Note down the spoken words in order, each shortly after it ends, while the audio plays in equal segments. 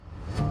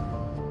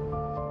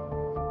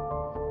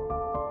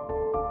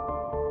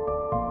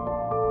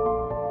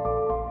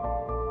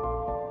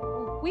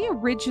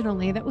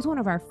that was one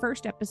of our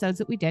first episodes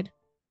that we did.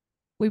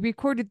 We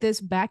recorded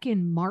this back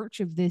in March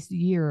of this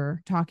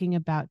year, talking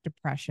about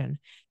depression,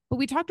 but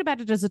we talked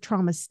about it as a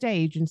trauma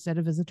stage instead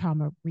of as a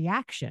trauma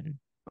reaction.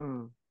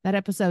 Mm. That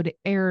episode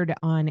aired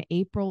on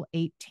April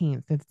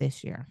 18th of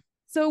this year.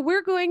 So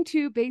we're going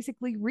to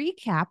basically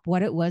recap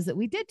what it was that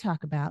we did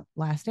talk about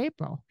last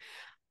April.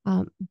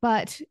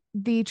 But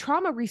the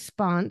trauma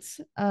response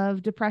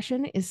of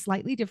depression is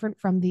slightly different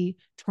from the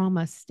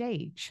trauma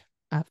stage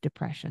of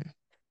depression.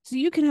 So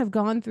you can have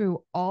gone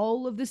through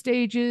all of the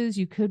stages.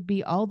 You could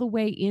be all the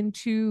way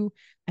into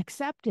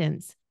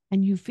acceptance,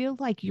 and you feel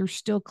like you're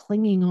still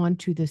clinging on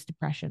to this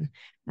depression.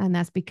 And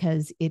that's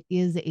because it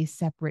is a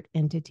separate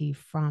entity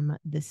from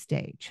the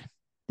stage.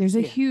 There's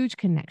a huge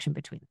connection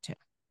between the two.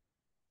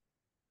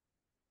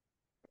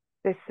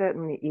 There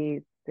certainly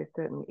is. There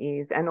certainly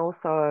is. And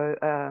also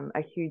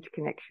a huge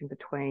connection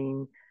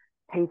between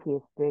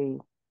PTSD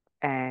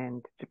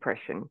and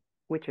depression,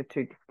 which are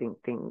two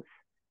distinct things.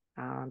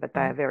 But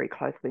they are very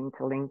closely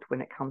interlinked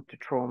when it comes to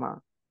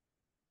trauma.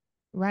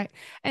 Right.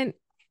 And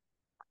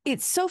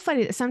it's so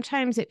funny that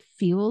sometimes it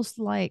feels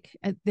like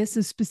this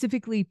is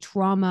specifically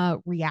trauma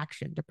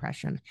reaction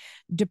depression.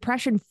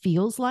 Depression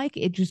feels like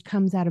it just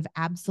comes out of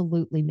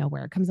absolutely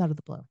nowhere. It comes out of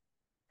the blue.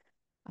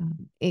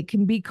 It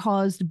can be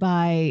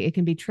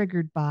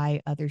triggered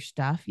by other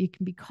stuff. It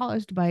can be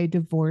caused by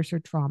divorce or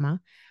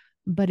trauma,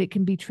 but it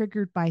can be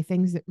triggered by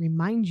things that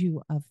remind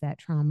you of that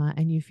trauma.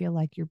 And you feel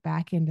like you're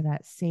back into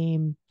that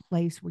same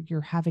place where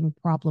you're having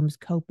problems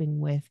coping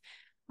with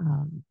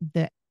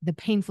the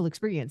painful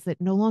experience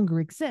that no longer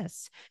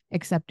exists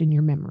except in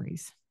your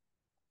memories.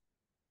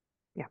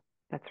 Yeah,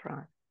 that's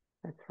right.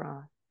 That's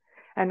right.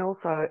 And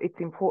also, it's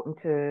important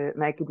to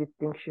make a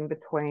distinction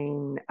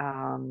between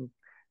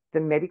the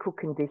medical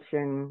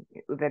condition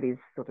that is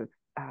sort of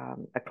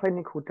a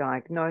clinical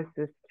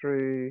diagnosis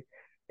through,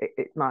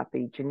 it might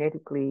be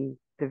genetically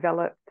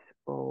developed,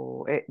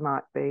 or it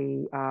might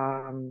be,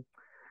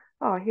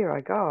 oh, here I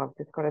go. I've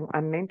just got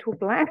a mental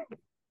blank.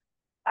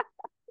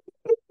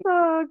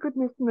 Oh,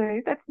 goodness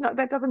me.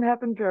 That doesn't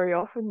happen very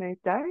often these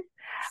days.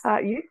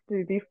 It used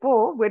to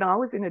before when I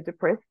was in a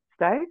depressed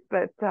state,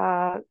 but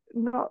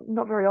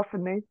not very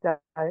often these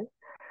days.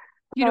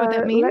 You know what that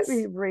Let means?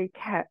 me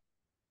recap.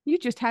 You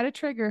just had a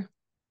trigger.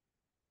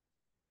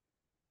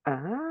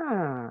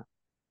 Ah,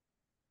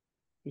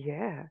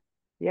 yeah,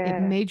 It yeah.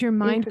 made your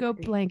mind go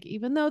Interesting. blank,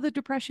 even though the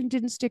depression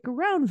didn't stick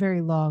around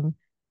very long.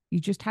 You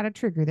just had a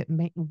trigger that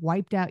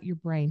wiped out your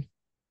brain.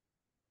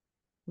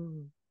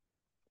 Hmm.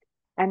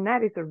 And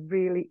that is a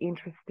really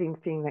interesting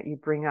thing that you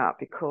bring up,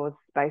 because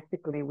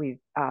basically with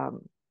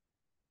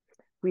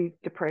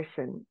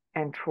depression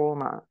and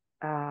trauma,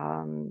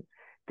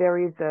 there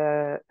is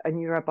a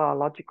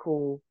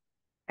neurobiological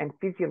and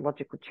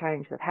physiological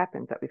change that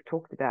happens that we've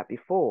talked about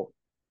before.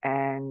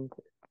 And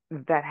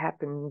that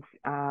happens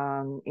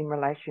in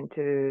relation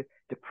to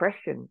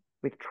depression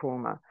with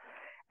trauma.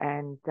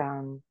 And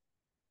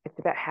it's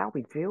about how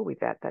we deal with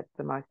that. That's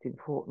the most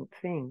important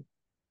thing.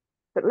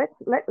 But let's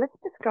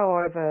just go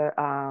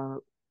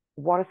over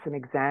what are some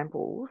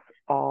examples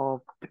of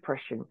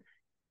depression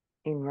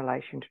in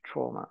relation to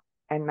trauma.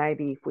 And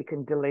maybe if we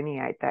can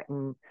delineate that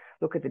and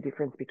look at the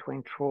difference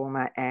between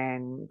trauma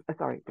and,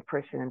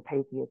 depression and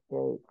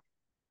PTSD.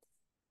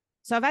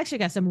 So I've actually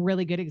got some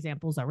really good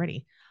examples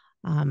already.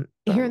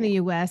 Here in the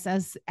US,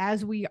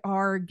 as we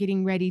are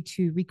getting ready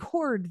to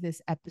record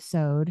this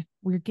episode,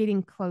 we're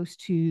getting close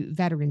to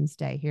Veterans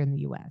Day here in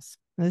the US.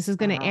 This is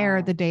going to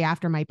air the day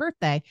after my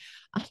birthday.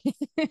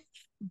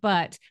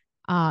 But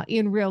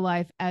in real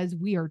life, as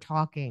we are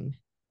talking,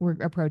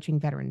 we're approaching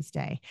Veterans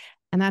Day.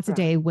 And that's a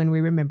day when we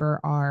remember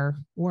our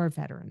war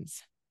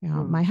veterans.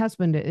 My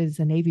husband is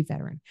a Navy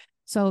veteran.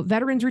 So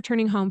veterans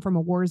returning home from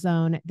a war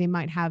zone, they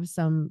might have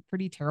some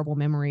pretty terrible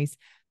memories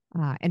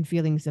and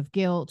feelings of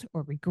guilt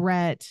or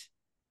regret.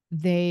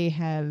 They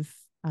have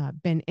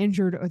been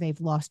injured, or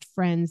they've lost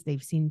friends.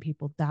 They've seen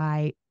people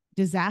die.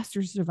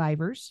 Disaster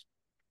survivors,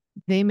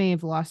 they may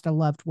have lost a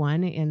loved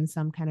one in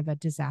some kind of a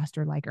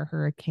disaster like a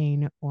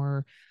hurricane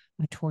or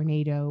a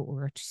tornado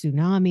or a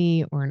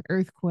tsunami or an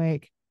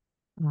earthquake.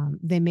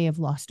 They may have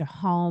lost a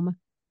home,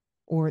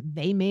 or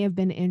they may have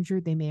been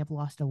injured. They may have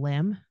lost a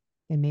limb.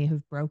 They may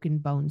have broken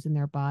bones in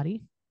their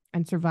body.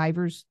 And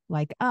survivors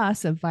like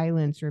us of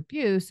violence or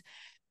abuse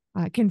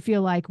can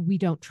feel like we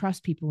don't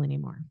trust people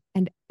anymore.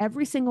 And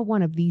every single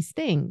one of these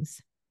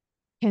things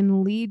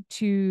can lead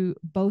to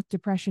both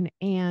depression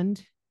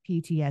and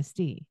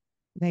PTSD.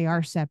 They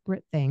are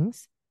separate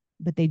things,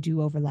 but they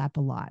do overlap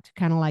a lot,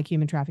 kind of like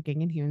human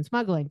trafficking and human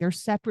smuggling. They're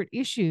separate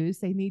issues.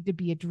 They need to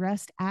be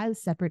addressed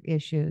as separate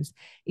issues,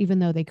 even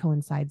though they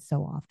coincide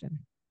so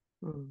often.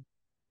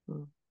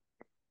 Mm-hmm.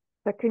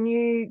 So can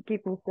you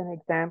give me some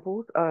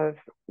examples of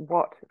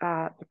what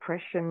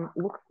depression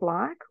looks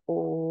like?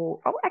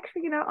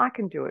 Actually, I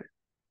can do it.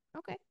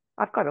 Okay.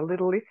 I've got a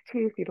little list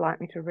here if you'd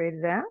like me to read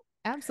it out.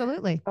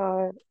 Absolutely.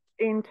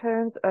 In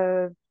terms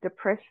of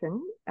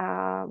depression,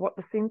 what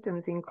the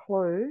symptoms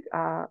include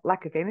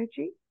lack of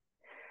energy,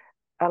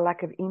 a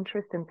lack of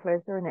interest and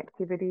pleasure in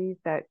activities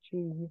that she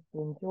used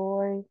to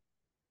enjoy,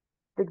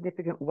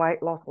 significant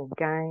weight loss or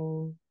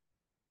gain,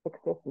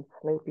 excessive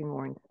sleeping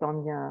or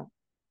insomnia,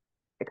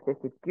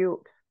 excessive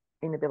guilt,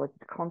 inability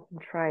to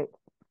concentrate,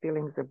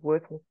 feelings of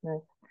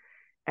worthlessness,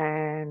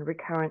 and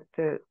recurrent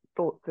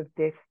thoughts of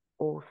death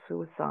or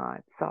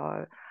suicide.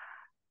 So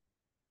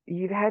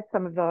you've had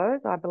some of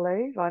those, I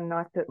believe. I know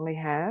I certainly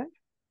have.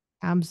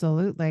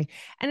 Absolutely.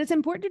 And it's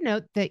important to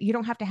note that you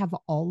don't have to have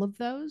all of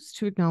those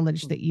to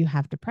acknowledge Mm. that you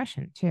have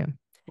depression too.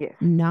 Yes.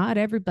 Not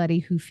everybody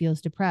who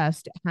feels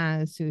depressed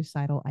has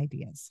suicidal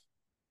ideas.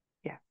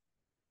 Yeah.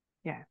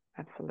 Yeah.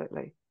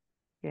 Absolutely.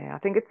 Yeah. I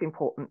think it's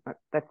important.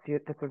 That's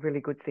a really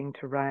good thing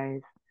to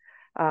raise.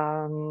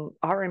 I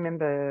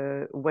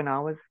remember when I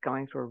was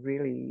going through a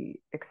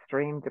really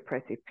extreme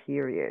depressive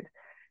period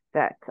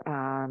that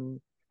I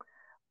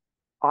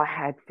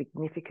had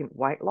significant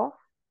weight loss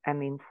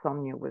and the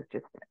insomnia was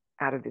just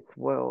out of this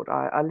world.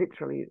 I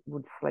literally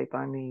would sleep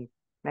only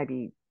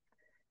maybe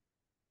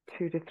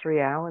 2 to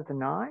 3 hours a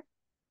night.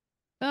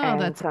 Oh,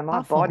 And that's so my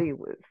awful. body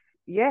was,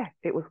 yeah,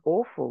 it was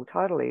awful,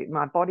 totally.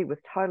 My body was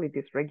totally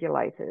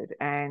dysregulated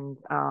and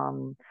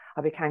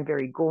I became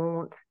very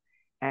gaunt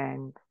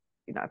and,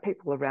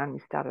 people around me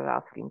started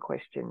asking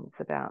questions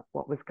about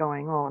what was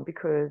going on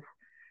because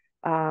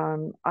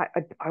I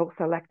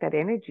also lacked that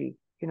energy.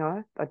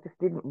 I just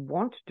didn't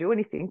want to do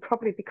anything,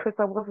 probably because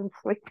I wasn't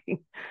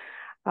sleeping.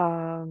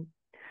 Um,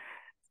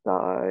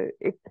 so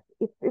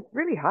it's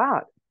really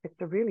hard. It's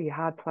a really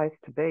hard place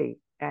to be,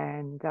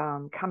 and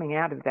coming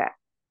out of that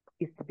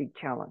is the big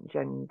challenge.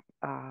 And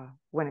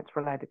when it's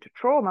related to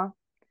trauma,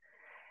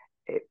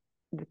 it,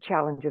 the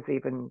challenge is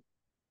even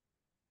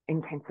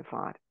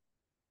intensified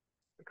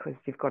because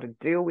you've got to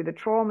deal with the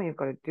trauma, you've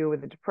got to deal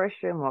with the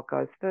depression, what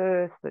goes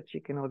first, the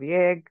chicken or the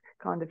egg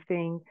kind of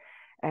thing,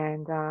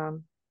 and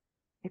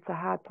it's a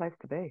hard place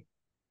to be.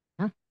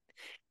 Yeah.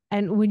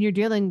 And when you're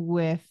dealing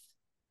with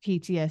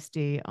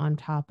PTSD on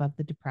top of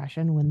the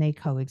depression, when they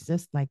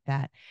coexist like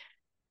that,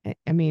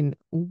 I mean,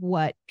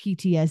 what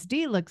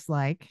PTSD looks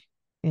like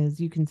is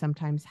you can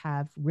sometimes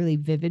have really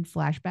vivid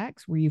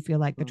flashbacks where you feel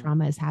like the Mm.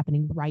 trauma is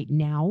happening right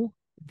now,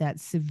 that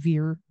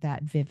severe,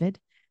 that vivid.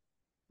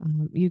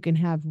 You can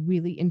have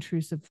really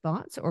intrusive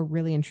thoughts or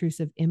really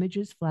intrusive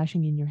images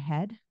flashing in your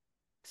head.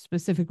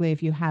 Specifically,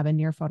 if you have a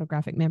near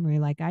photographic memory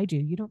like I do,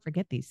 you don't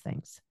forget these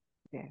things.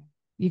 Yeah,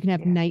 You can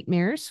have yeah,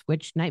 nightmares,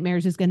 which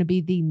nightmares is going to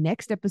be the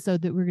next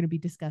episode that we're going to be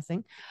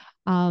discussing.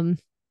 Um,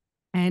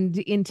 and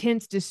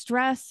intense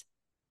distress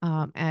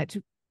at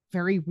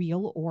very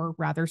real or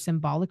rather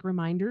symbolic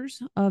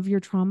reminders of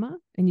your trauma.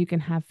 And you can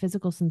have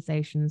physical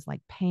sensations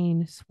like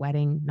pain,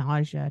 sweating,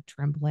 nausea,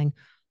 trembling,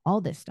 all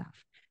this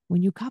stuff.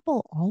 When you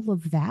couple all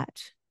of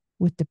that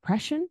with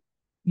depression,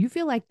 you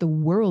feel like the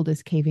world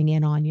is caving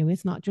in on you.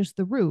 It's not just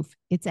the roof,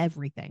 it's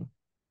everything.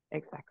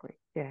 exactly.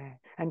 Yeah.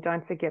 And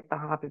don't forget the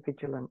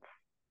hypervigilance.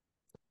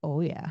 Oh,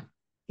 yeah.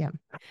 Yeah.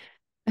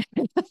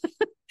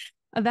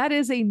 That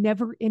is a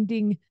never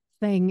ending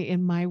thing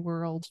in my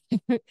world.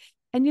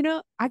 And,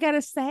 I got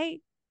to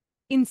say,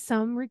 in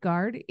some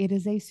regard, it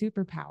is a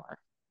superpower.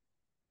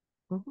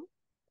 Mhm.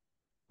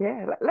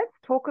 Yeah, let's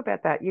talk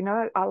about that.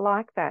 I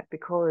like that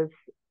because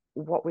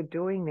what we're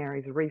doing there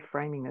is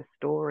reframing a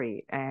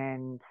story.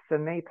 And for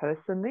me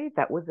personally,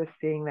 that was a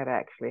thing that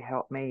actually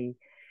helped me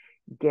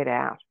get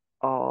out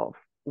of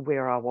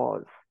where I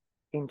was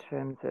in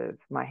terms of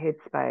my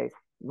headspace,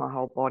 my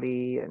whole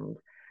body, and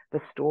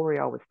the story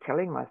I was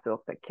telling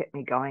myself that kept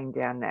me going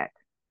down that,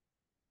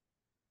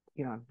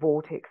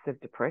 vortex of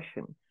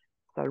depression.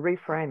 So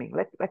reframing.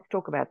 Let's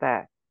talk about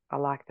that. I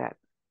like that.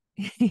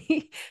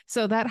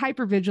 So that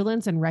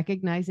hypervigilance and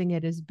recognizing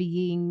it as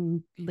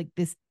being like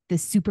this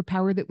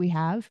superpower that we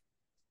have,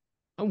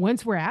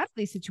 once we're out of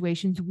these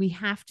situations, we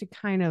have to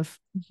kind of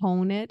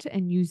hone it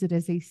and use it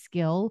as a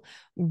skill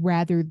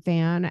rather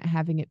than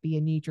having it be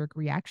a knee-jerk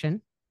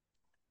reaction.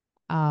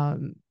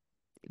 Um,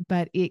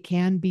 but it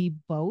can be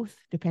both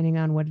depending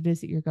on what it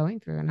is that you're going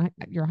through. And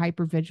your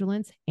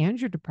hypervigilance and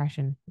your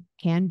depression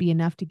can be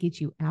enough to get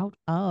you out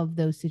of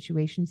those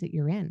situations that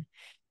you're in.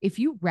 If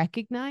you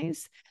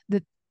recognize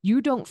that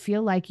you don't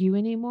feel like you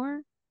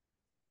anymore,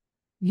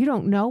 you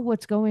don't know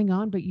what's going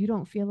on, but you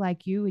don't feel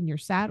like you, and you're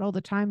sad all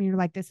the time, and you're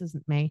like, this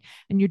isn't me,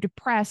 and you're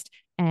depressed,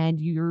 and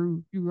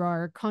you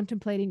are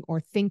contemplating or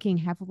thinking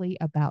heavily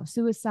about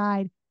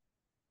suicide.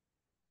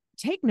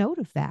 Take note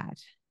of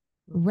that.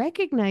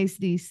 Recognize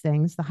these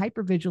things, the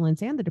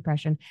hypervigilance and the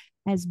depression,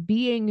 as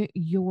being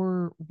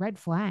your red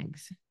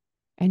flags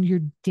and your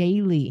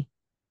daily,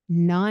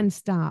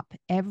 nonstop,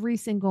 every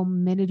single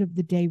minute of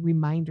the day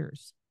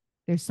reminders.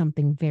 There's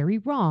something very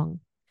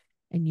wrong,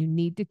 and you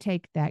need to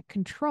take that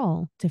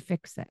control to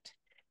fix it.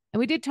 And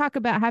we did talk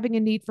about having a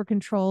need for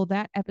control.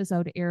 That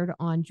episode aired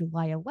on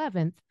July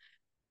 11th.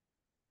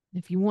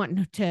 If you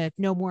want to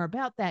know more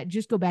about that,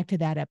 just go back to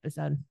that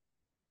episode.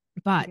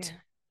 But Yeah.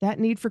 that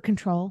need for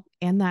control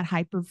and that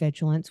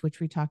hypervigilance, which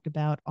we talked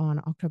about on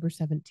October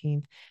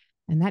 17th,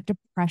 and that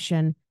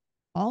depression,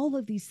 all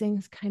of these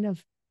things kind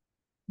of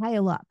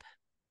pile up.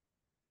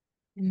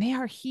 And they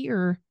are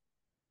here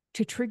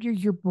to trigger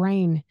your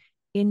brain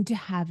into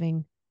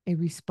having a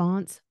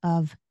response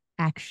of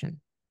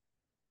action.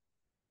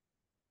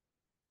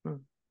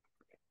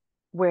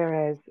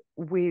 Whereas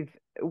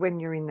when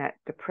you're in that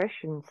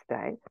depression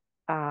state,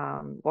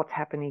 what's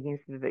happening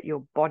is that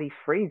your body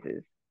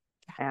freezes.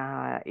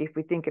 If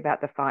we think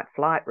about the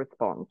fight-flight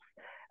response,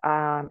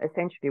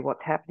 essentially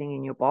what's happening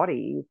in your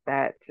body is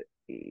that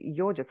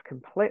you're just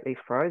completely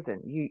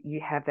frozen.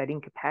 You have that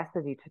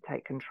incapacity to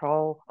take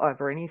control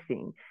over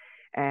anything,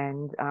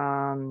 and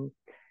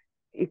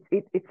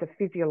it's a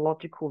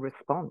physiological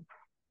response.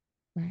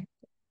 Right.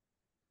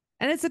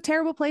 And it's a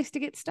terrible place to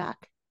get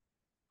stuck.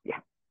 Yeah.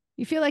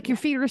 You feel like your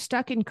feet are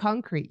stuck in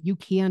concrete. You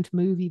can't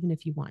move even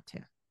if you want to.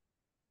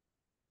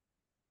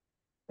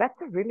 That's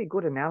a really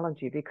good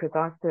analogy, because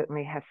I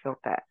certainly have felt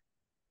that.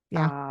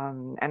 Yeah.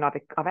 And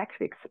I've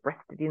actually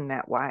expressed it in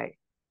that way.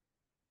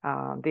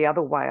 The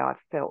other way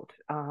I've felt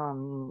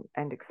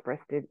and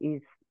expressed it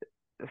is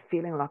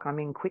feeling like I'm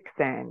in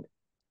quicksand,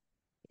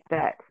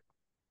 that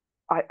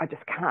I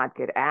just can't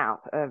get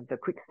out of the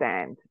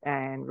quicksand,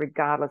 and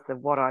regardless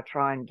of what I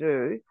try and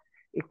do,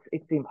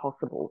 it's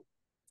impossible.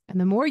 And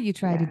the more you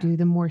try to do,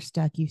 the more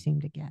stuck you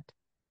seem to get.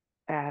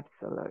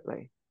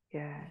 Absolutely.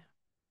 Yeah.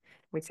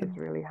 Which is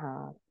really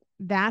hard.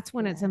 That's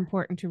when it's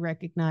important to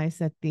recognize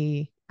that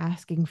the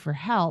asking for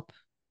help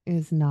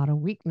is not a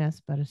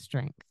weakness, but a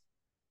strength.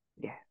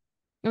 Yeah.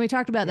 And we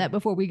talked about that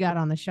before we got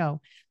on the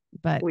show,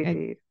 but we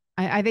did.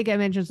 I think I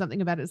mentioned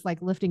something about it's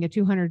like lifting a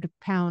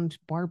 200-pound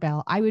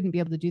barbell. I wouldn't be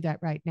able to do that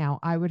right now.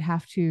 I would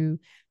have to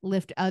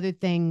lift other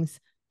things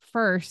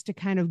first to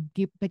kind of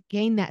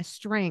gain that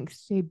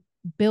strength to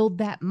build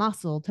that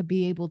muscle to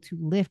be able to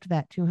lift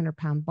that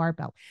 200-pound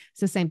barbell.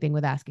 It's the same thing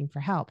with asking for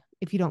help.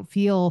 If you don't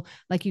feel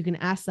like you can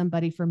ask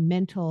somebody for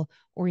mental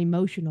or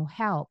emotional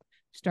help,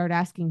 start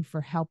asking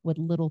for help with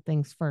little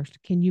things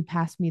first. Can you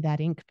pass me that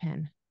ink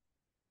pen?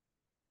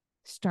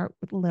 Start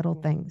with little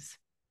things.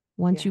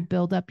 Once you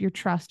build up your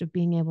trust of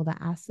being able to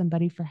ask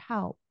somebody for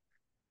help,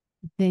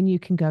 then you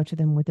can go to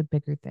them with the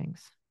bigger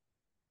things.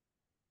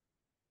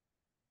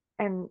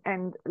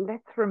 And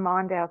let's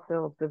remind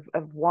ourselves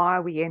of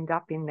why we end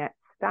up in that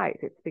state.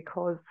 It's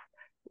because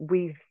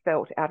we've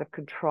felt out of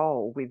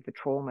control with the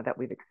trauma that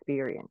we've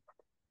experienced,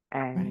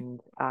 and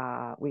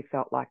we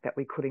felt like that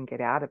we couldn't get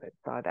out of it.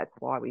 So that's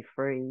why we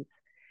freeze.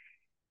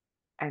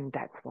 And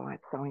that's why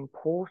it's so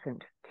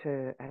important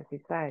to, as you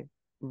say,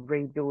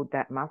 rebuild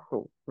that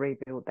muscle,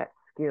 rebuild that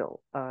skill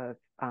of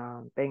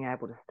being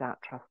able to start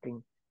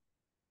trusting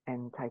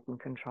and taking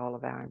control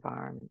of our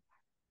environment.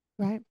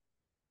 Right.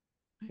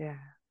 Yeah.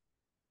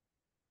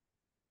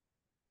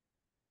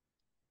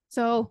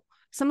 So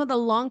some of the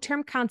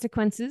long-term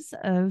consequences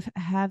of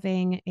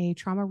having a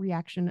trauma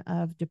reaction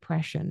of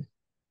depression.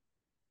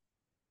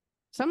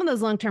 Some of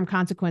those long-term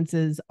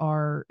consequences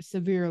are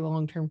severe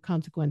long-term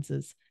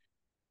consequences,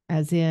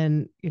 as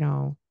in,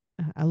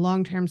 a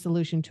long-term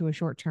solution to a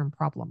short-term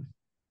problem.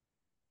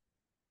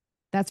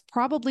 That's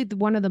probably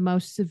one of the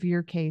most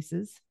severe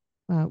cases,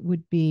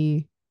 would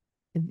be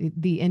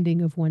the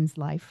ending of one's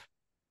life.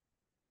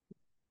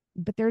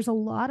 But there's a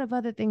lot of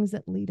other things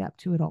that lead up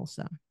to it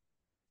also.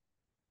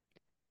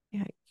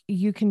 Yeah,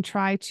 you can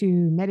try to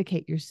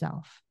medicate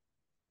yourself.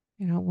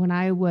 When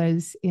I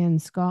was in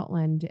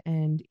Scotland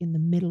and in the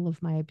middle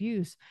of my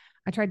abuse,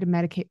 I tried to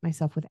medicate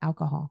myself with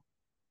alcohol.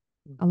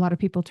 A lot of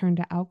people turn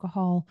to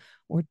alcohol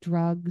or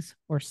drugs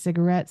or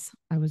cigarettes.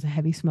 I was a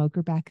heavy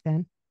smoker back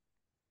then.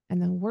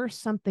 And the worse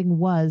something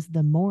was,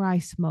 the more I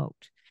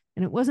smoked.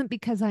 And it wasn't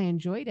because I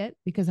enjoyed it,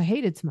 because I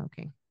hated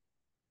smoking.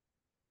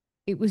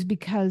 It was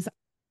because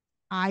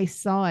I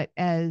saw it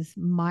as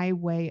my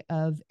way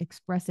of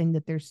expressing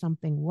that there's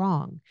something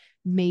wrong.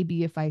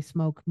 Maybe if I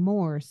smoke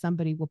more,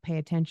 somebody will pay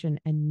attention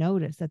and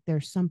notice that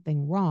there's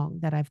something wrong,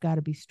 that I've got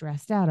to be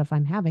stressed out if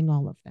I'm having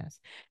all of this.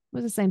 It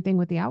was the same thing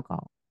with the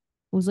alcohol.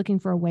 I was looking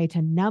for a way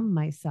to numb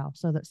myself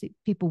so that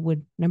people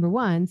would, number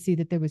one, see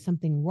that there was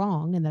something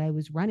wrong and that I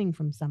was running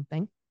from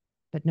something,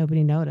 but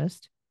nobody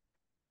noticed.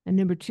 And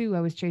number two,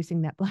 I was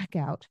chasing that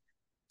blackout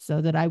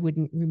so that I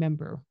wouldn't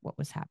remember what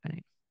was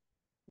happening.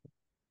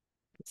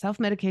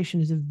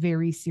 Self-medication is a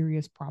very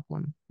serious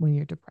problem when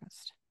you're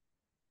depressed.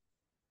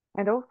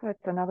 And also, it's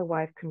another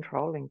way of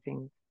controlling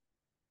things.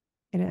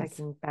 It is.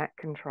 Taking back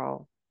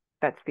control.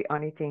 That's the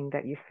only thing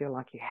that you feel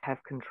like you have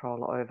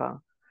control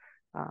over.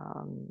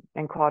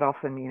 And quite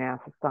often in our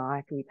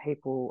society,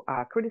 people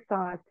are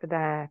criticised for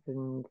that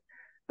and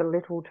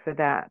belittled for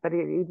that. But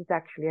it is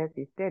actually, as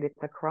you said, it's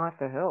a cry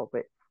for help.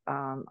 It's,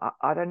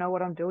 I don't know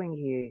what I'm doing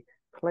here.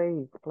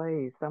 Please,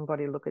 please,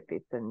 somebody look at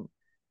this and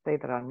see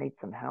that I need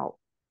some help.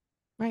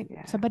 Right.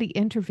 Yeah. Somebody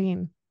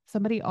intervene.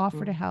 Somebody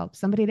offer to help.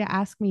 Somebody to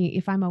ask me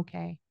if I'm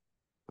okay.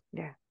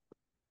 Yeah.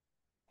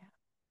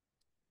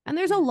 And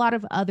there's a lot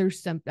of other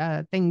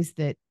things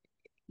that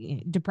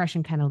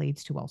depression kind of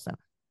leads to also.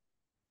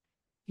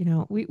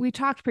 We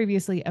talked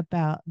previously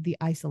about the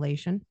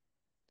isolation,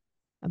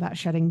 about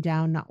shutting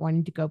down, not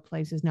wanting to go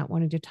places, not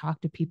wanting to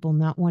talk to people,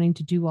 not wanting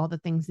to do all the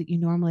things that you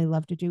normally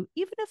love to do,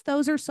 even if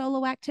those are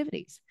solo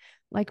activities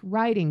like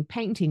writing,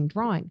 painting,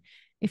 drawing.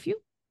 If you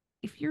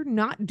if you're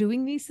not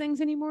doing these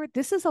things anymore,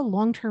 this is a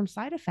long-term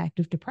side effect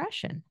of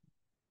depression.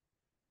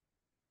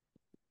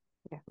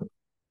 Yeah,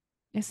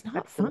 It's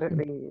not fun.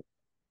 absolutely.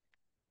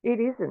 It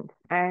isn't.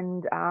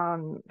 And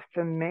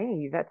for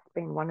me, that's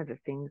been one of the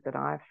things that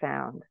I've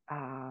found.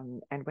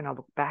 And when I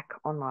look back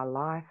on my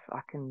life, I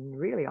can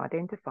really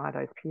identify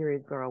those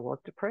periods where I was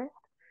depressed.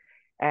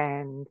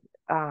 And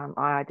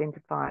I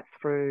identify it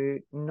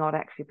through not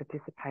actually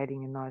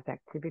participating in those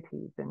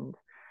activities. And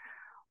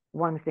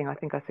one thing I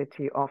think I said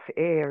to you off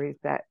air is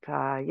that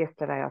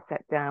yesterday I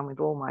sat down with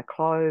all my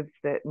clothes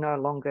that no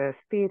longer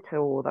fit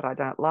or that I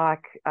don't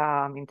like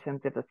in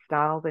terms of the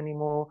styles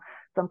anymore.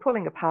 So I'm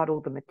pulling apart all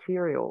the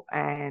material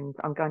and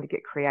I'm going to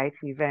get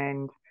creative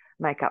and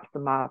make up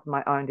some of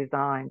my own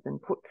designs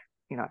and put,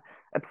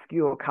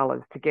 obscure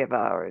colors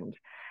together. And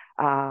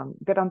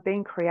but I'm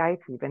being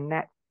creative, and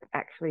that's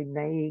actually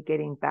me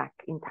getting back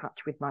in touch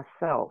with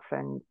myself.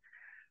 And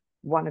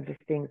one of the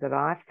things that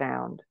I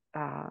found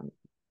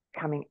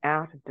coming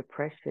out of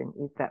depression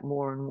is that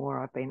more and more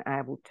I've been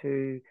able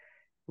to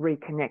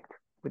reconnect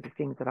with the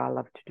things that I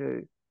love to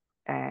do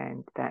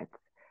and that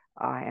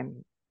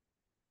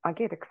I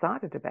get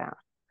excited about.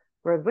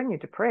 Whereas when you're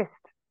depressed,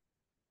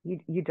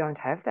 you don't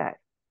have that.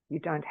 You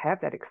don't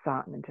have that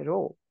excitement at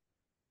all.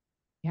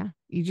 Yeah.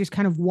 You're just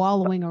kind of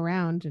wallowing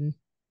around. And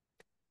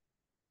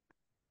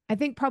I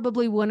think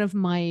probably one of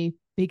my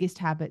biggest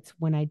habits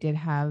when I did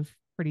have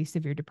pretty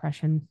severe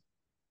depression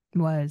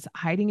was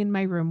hiding in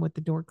my room with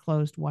the door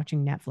closed,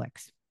 watching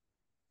Netflix.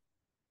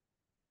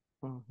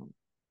 Mm-hmm.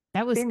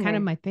 That was Been kind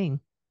of there. my thing.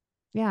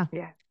 Yeah.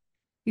 Yeah.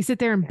 You sit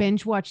there and Yeah.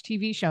 binge watch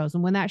TV shows.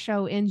 And when that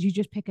show ends, you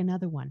just pick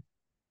another one.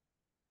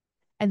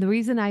 And the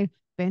reason I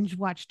binge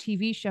watch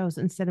TV shows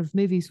instead of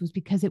movies was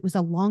because it was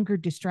a longer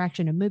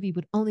distraction. A movie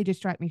would only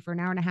distract me for an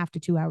hour and a half to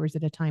 2 hours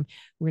at a time.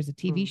 Whereas a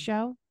TV Mm.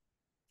 show,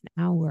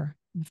 an hour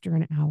after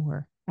an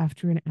hour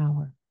after an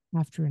hour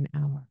after an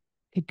hour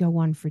could go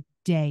on for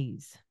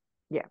days.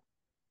 Yeah.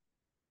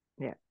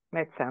 Yeah.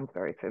 That sounds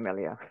very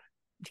familiar.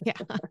 Yeah.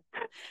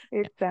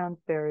 It sounds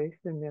very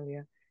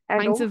familiar. And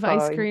Pints of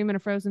ice also, cream and a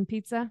frozen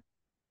pizza.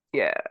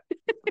 yeah,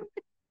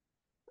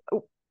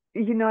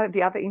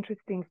 the other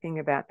interesting thing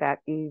about that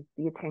is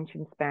the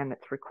attention span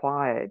that's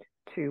required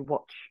to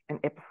watch an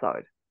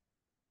episode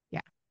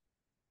Yeah.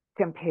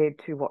 compared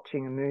to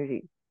watching a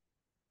movie.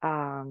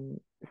 Um,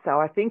 so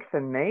I think for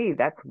me,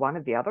 that's one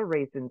of the other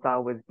reasons I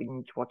was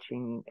binge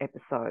watching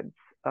episodes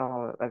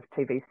of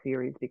TV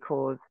series,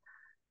 because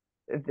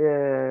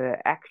the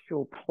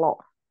actual plot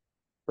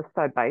was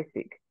so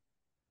basic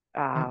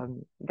Yeah.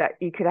 that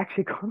you could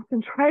actually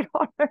concentrate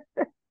on it.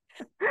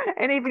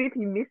 And even if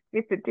you missed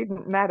this, it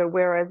didn't matter.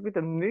 Whereas with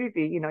a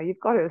movie, you've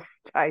got to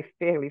stay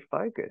fairly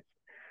focused.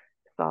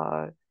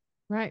 So,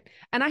 Right.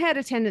 And I had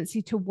a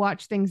tendency to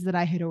watch things that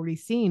I had already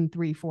seen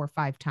three, four,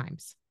 five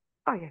times.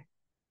 oh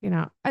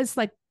yeah, It's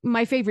like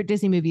my favorite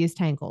Disney movie is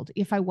Tangled.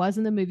 If I was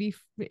in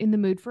the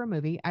mood for a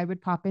movie, I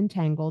would pop in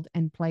Tangled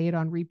and play it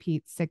on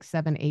repeat 6,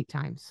 7, 8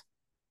 times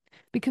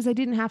because I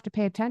didn't have to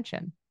pay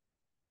attention.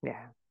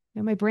 yeah,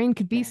 My brain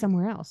could be yeah,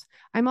 somewhere else.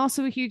 I'm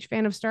also a huge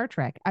fan of Star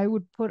Trek. I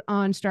would put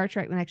on Star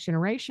Trek The Next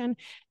Generation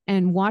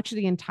and watch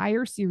the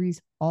entire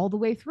series all the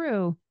way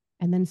through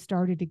and then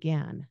start it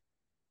again.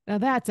 Now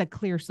that's a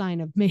clear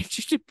sign of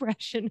major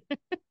depression.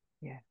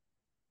 yeah,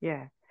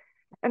 yeah.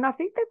 And I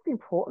think that's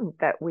important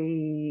that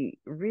we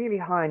really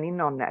hone in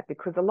on that,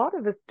 because a lot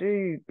of us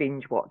do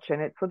binge watch,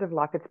 and it's sort of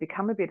like it's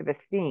become a bit of a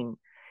thing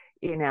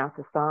in our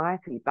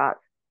society. But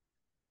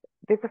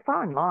there's a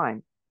fine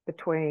line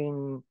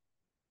between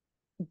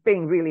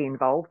being really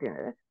involved in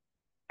it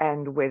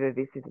and whether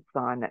this is a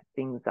sign that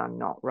things are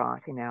not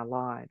right in our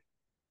lives,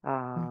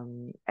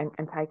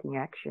 and taking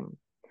action.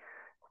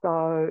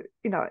 So,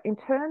 in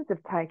terms of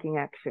taking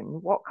action,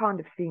 what kind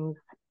of things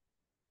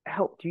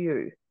helped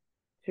you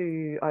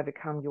to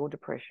overcome your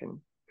depression?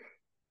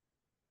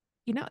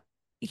 you know,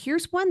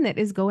 Here's one that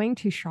is going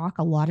to shock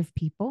a lot of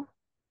people.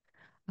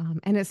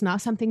 And it's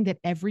not something that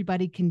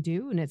everybody can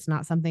do. And it's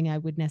not something I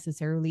would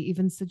necessarily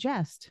even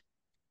suggest.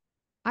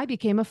 I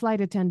became a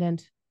flight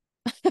attendant.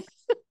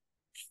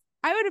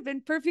 I would have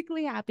been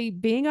perfectly happy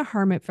being a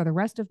hermit for the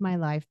rest of my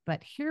life.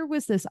 But here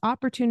was this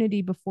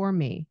opportunity before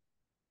me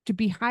to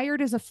be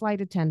hired as a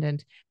flight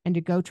attendant and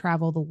to go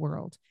travel the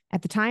world.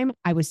 At the time,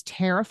 I was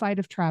terrified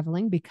of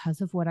traveling because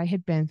of what I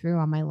had been through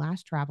on my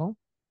last travel.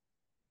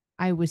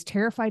 I was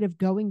terrified of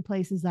going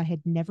places I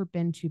had never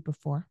been to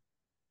before.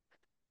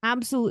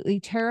 Absolutely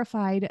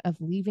terrified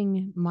of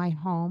leaving my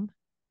home.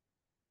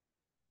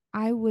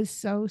 I was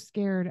so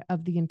scared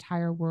of the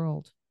entire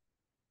world.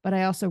 But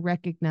I also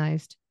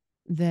recognized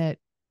that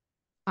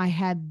I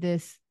had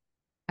this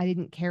I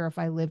didn't care if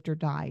I lived or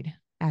died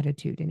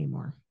attitude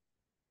anymore.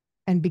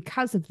 And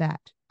because of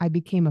that, I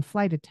became a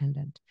flight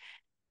attendant.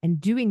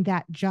 And doing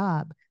that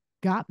job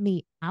got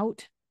me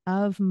out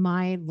of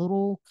my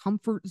little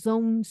comfort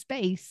zone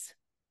space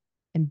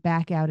and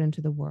back out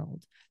into the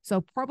world. So,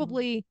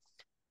 probably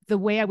the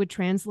way I would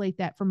translate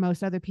that for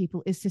most other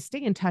people is to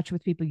stay in touch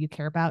with people you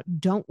care about.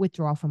 Don't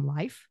withdraw from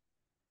life.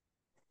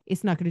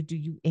 It's not going to do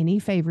you any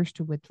favors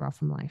to withdraw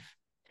from life.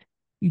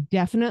 You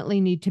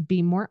definitely need to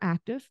be more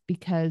active,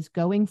 because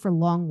going for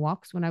long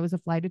walks when I was a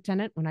flight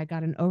attendant, when I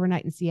got an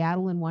overnight in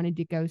Seattle and wanted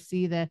to go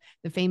see the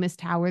famous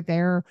tower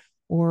there,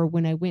 or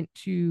when I went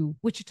to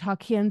Wichita,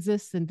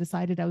 Kansas and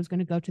decided I was going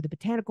to go to the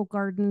botanical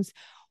gardens,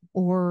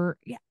 or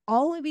yeah,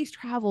 all of these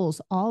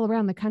travels all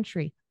around the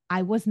country,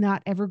 I was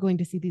not ever going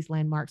to see these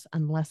landmarks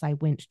unless I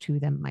went to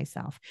them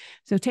myself.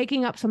 So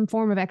taking up some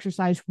form of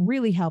exercise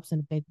really helps in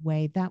a big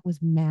way. That was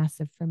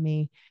massive for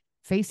me.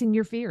 Facing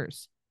your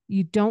fears.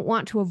 You don't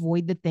want to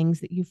avoid the things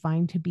that you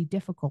find to be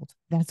difficult.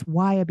 That's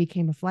why I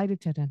became a flight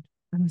attendant.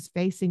 I was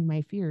facing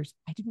my fears.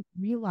 I didn't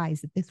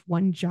realize that this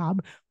one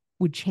job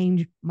would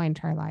change my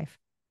entire life.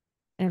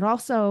 And it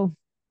also,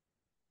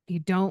 you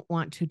don't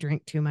want to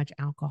drink too much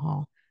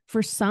alcohol.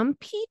 For some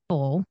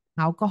people,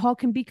 alcohol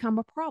can become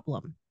a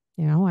problem.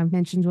 You know, I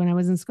mentioned when I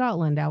was in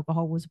Scotland,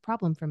 alcohol was a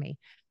problem for me.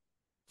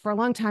 For a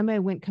long time, I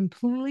went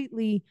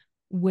completely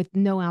with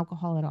no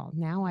alcohol at all.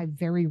 Now I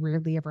very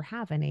rarely ever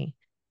have any.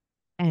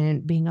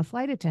 And being a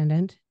flight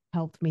attendant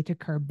helped me to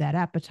curb that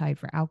appetite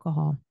for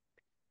alcohol.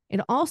 It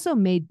also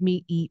made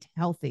me eat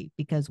healthy,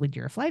 because when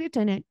you're a flight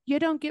attendant, you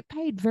don't get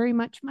paid very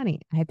much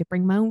money. I had to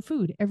bring my own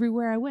food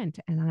everywhere I went.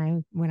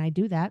 And when I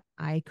do that,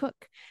 I cook.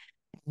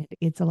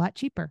 It's a lot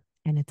cheaper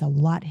and it's a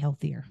lot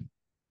healthier.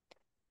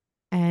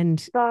 And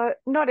So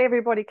not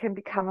everybody can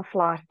become a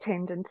flight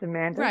attendant,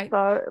 Amanda. right.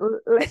 So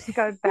let's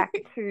go back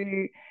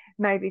to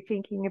maybe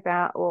thinking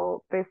about,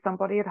 well, there's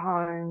somebody at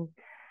home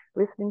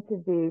listening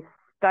to this.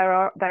 They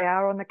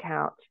are on the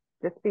couch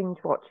just binge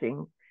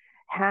watching.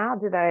 How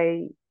do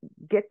they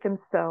get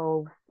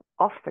themselves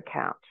off the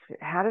couch?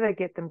 How do they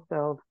get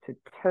themselves to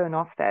turn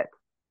off that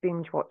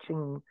binge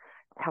watching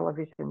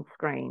television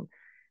screen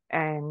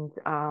and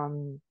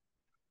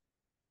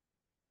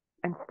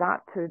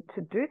start to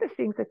do the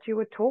things that you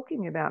were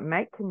talking about,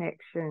 make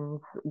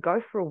connections,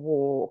 go for a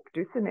walk,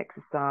 do some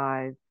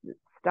exercise,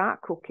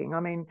 start cooking? I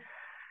mean,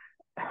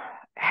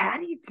 how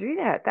do you do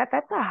that?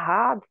 That's a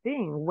hard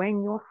thing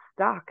when you're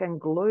stuck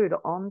and glued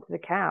onto the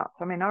couch.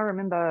 I mean, I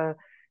remember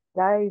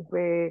days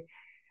where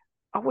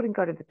I wouldn't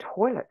go to the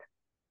toilet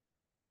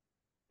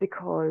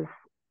because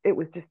it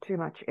was just too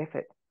much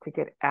effort to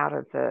get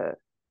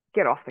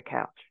off the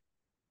couch.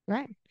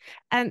 Right.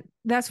 And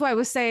that's why I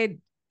was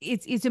saying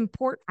it's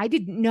important. I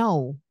didn't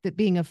know that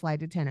being a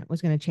flight attendant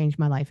was going to change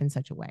my life in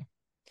such a way.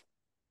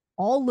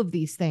 All of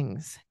these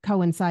things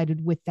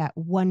coincided with that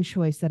one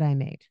choice that I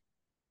made.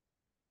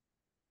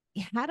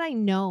 Had I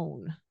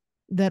known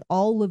that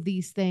all of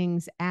these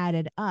things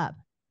added up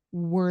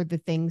were the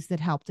things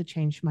that helped to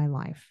change my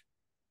life,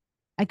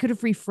 I could have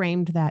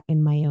reframed that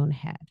in my own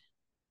head.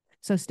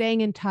 So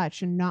staying in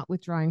touch and not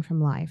withdrawing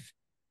from life,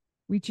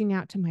 reaching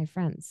out to my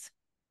friends,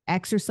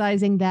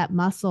 exercising that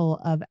muscle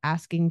of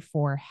asking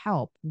for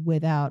help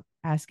without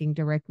asking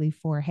directly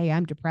for, hey,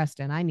 I'm depressed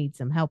and I need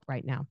some help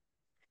right now.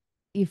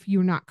 If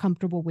you're not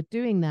comfortable with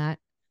doing that,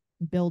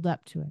 build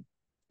up to it.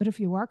 But if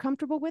you are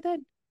comfortable with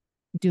it,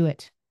 do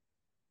it.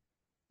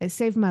 It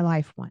saved my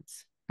life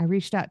once. I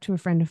reached out to a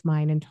friend of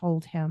mine and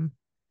told him,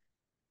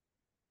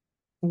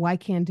 why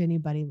can't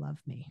anybody love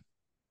me?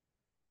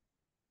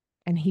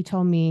 And he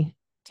told me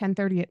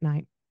 10:30 at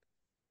night,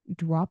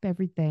 drop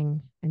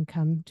everything and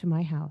come to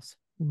my house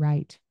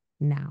right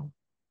now.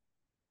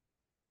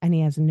 And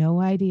he has no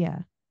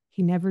idea.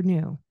 He never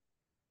knew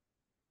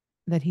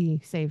that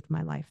he saved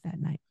my life that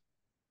night.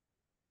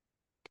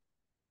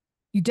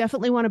 You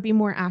definitely want to be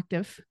more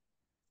active.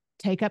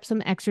 Take up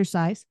some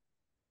exercise.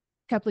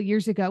 A couple of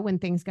years ago, when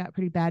things got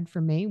pretty bad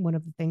for me, one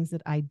of the things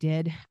that I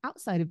did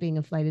outside of being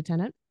a flight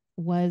attendant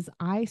was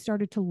I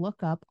started to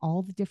look up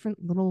all the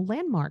different little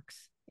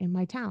landmarks in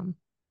my town.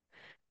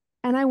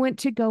 And I went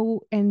to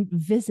go and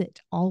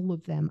visit all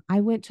of them.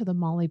 I went to the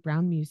Molly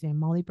Brown Museum.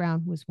 Molly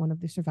Brown was one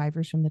of the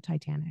survivors from the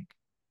Titanic.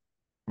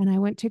 And I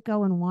went to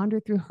go and wander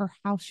through her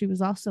house. She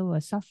was also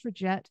a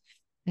suffragette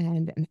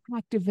and an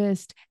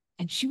activist.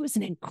 And she was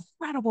an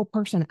incredible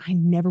person. I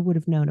never would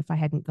have known if I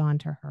hadn't gone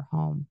to her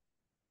home.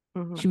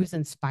 Mm-hmm. She was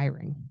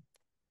inspiring.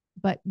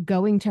 But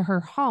going to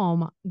her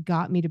home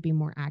got me to be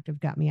more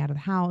active, got me out of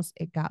the house.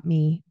 It got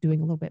me doing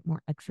a little bit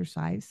more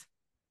exercise.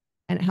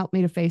 And it helped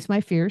me to face my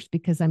fears,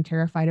 because I'm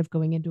terrified of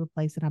going into a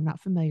place that I'm not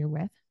familiar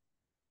with.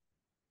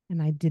 And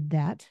I did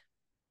that.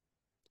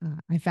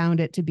 I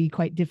found it to be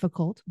quite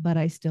difficult, but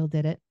I still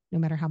did it, no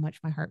matter how much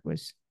my heart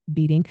was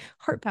beating.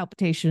 Heart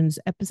palpitations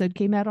episode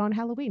came out on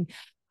Halloween.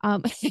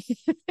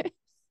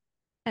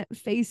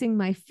 Facing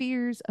my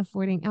fears,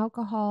 avoiding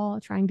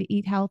alcohol, trying to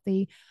eat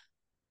healthy,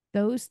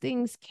 those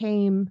things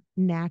came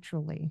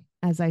naturally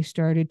as I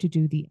started to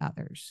do the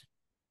others.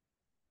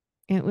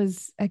 It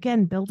was,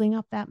 again, building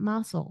up that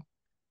muscle,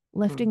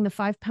 lifting the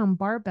 5-pound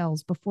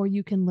barbells before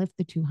you can lift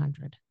the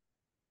 200.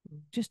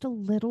 Just a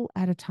little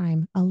at a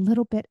time, a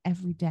little bit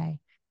every day.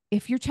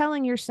 If you're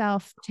telling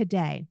yourself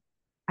today,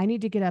 I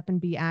need to get up and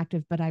be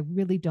active, but I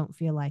really don't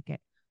feel like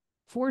it,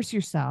 force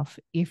yourself,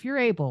 if you're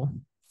able,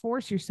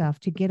 force yourself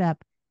to get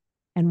up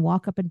and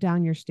walk up and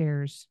down your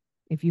stairs,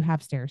 if you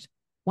have stairs,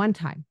 one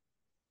time,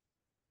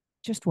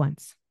 just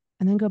once,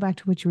 and then go back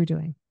to what you were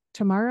doing.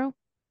 Tomorrow,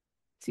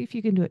 see if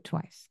you can do it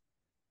twice.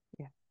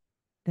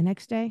 The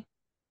next day,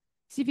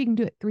 see if you can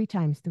do it 3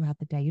 times throughout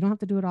the day. You don't have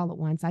to do it all at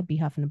once. I'd be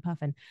huffing and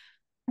puffing.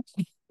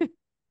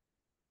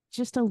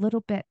 Just a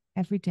little bit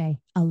every day,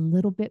 a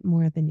little bit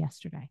more than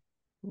yesterday.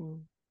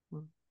 Mm-hmm.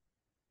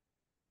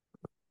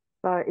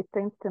 So it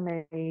seems to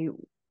me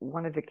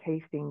one of the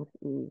key things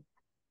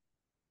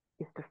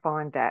is to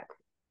find that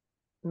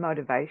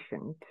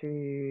motivation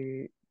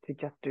to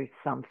just do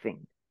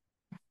something,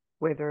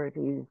 whether it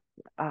is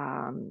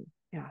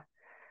you know,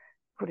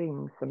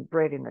 putting some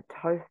bread in the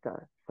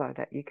toaster so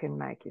that you can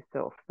make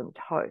yourself some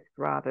toast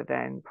rather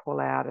than pull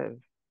out of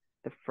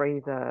the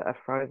freezer a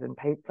frozen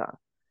pizza.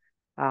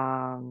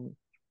 Um,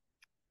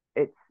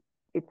 it's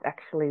it's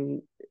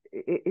actually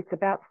it's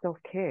about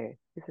self-care,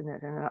 isn't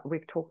it? And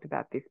we've talked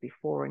about this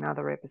before in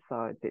other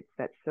episodes. It's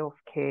that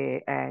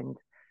self-care and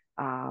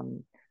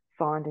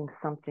finding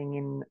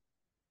something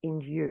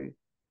in you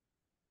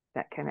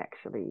that can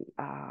actually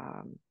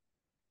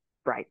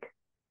break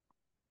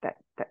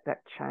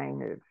that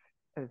chain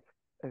of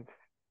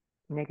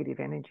negative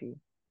energy.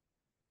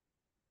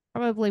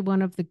 Probably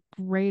one of the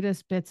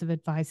greatest bits of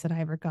advice that I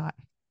ever got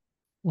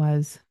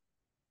was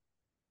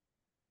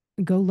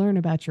go learn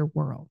about your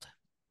world.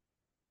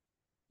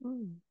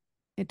 Mm.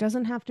 It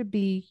doesn't have to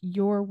be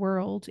your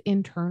world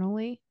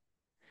internally.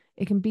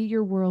 It can be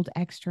your world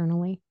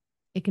externally.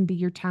 It can be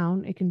your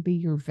town. It can be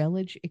your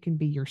village. It can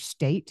be your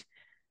state.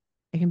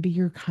 It can be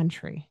your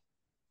country.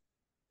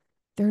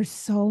 There's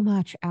so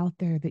much out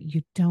there that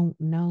you don't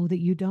know that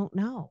you don't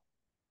know.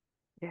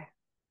 Yeah,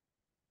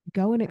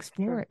 Go and that's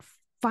explore true. it.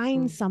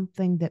 Find Mm.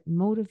 something that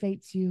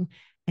motivates you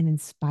and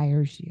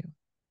inspires you.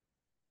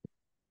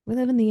 We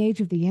live in the age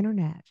of the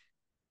internet.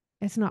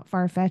 It's not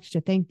far fetched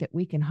to think that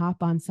we can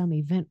hop on some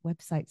event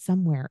website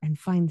somewhere and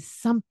find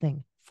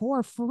something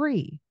for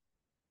free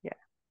Yeah,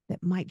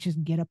 that might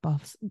just get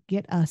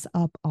us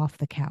up off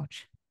the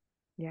couch.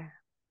 yeah.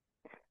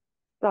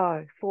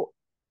 So, for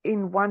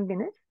in 1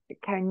 minute,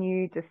 can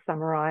you just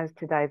summarize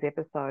today's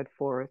episode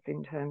for us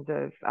in terms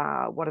of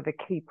what are the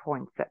key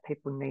points that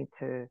people need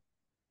to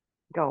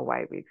go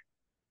away with?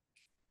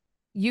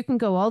 You can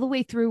go all the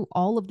way through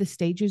all of the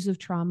stages of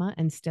trauma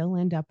and still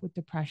end up with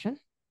depression,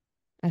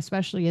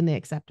 especially in the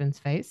acceptance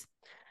phase.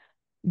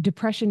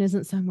 Depression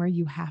isn't somewhere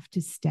you have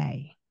to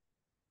stay.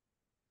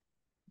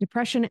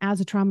 Depression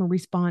as a trauma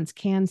response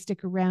can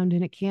stick around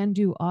and it can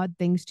do odd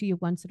things to you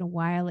once in a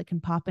while. It can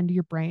pop into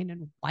your brain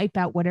and wipe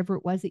out whatever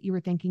it was that you were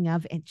thinking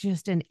of in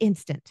just an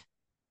instant.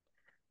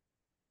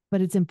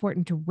 But it's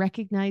important to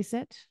recognize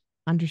it,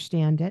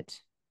 understand it,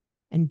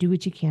 and do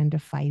what you can to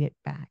fight it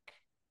back.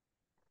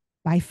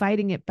 By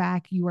fighting it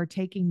back, you are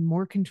taking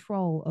more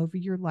control over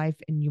your life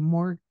and you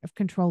more of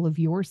control of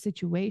your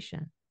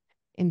situation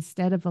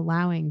instead of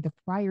allowing the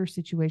prior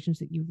situations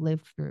that you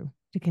lived through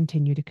to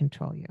continue to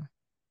control you.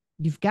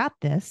 You've got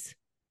this,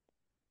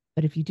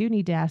 but if you do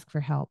need to ask for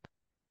help,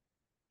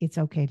 it's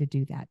okay to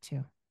do that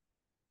too.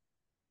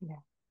 Yeah,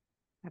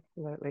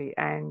 absolutely.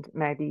 And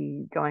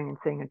maybe going and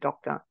seeing a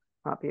doctor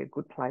might be a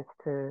good place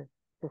to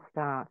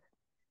start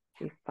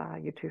if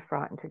you're too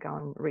frightened to go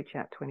and reach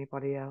out to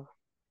anybody else.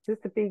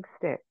 It's a big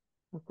step.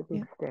 It's a big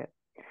Yeah. step.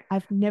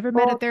 I've never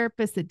met a Well,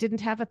 therapist that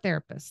didn't have a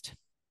therapist.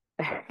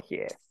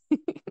 yeah,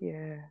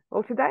 yeah.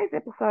 Well, today's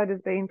episode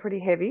has been pretty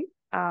heavy,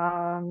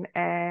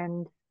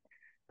 and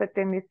but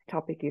then this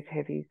topic is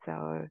heavy,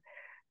 so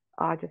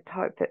I just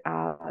hope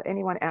that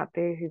anyone out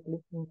there who's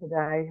listening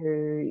today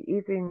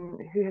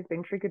who has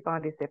been triggered by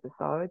this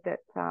episode that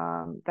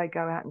they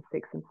go out and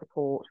seek some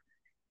support.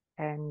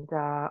 And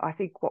I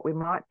think what we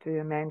might do,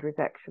 Amanda, is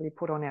actually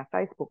put on our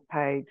Facebook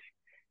page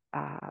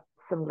uh,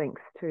 some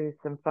links to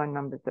some phone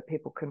numbers that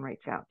people can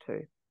reach out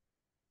to.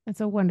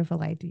 That's a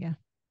wonderful idea.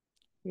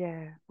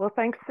 Yeah. Well,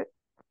 thanks.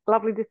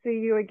 Lovely to see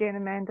you again,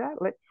 Amanda.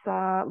 Let's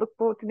look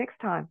forward to next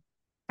time.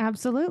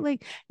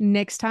 Absolutely.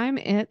 Next time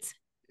it's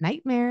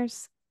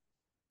nightmares.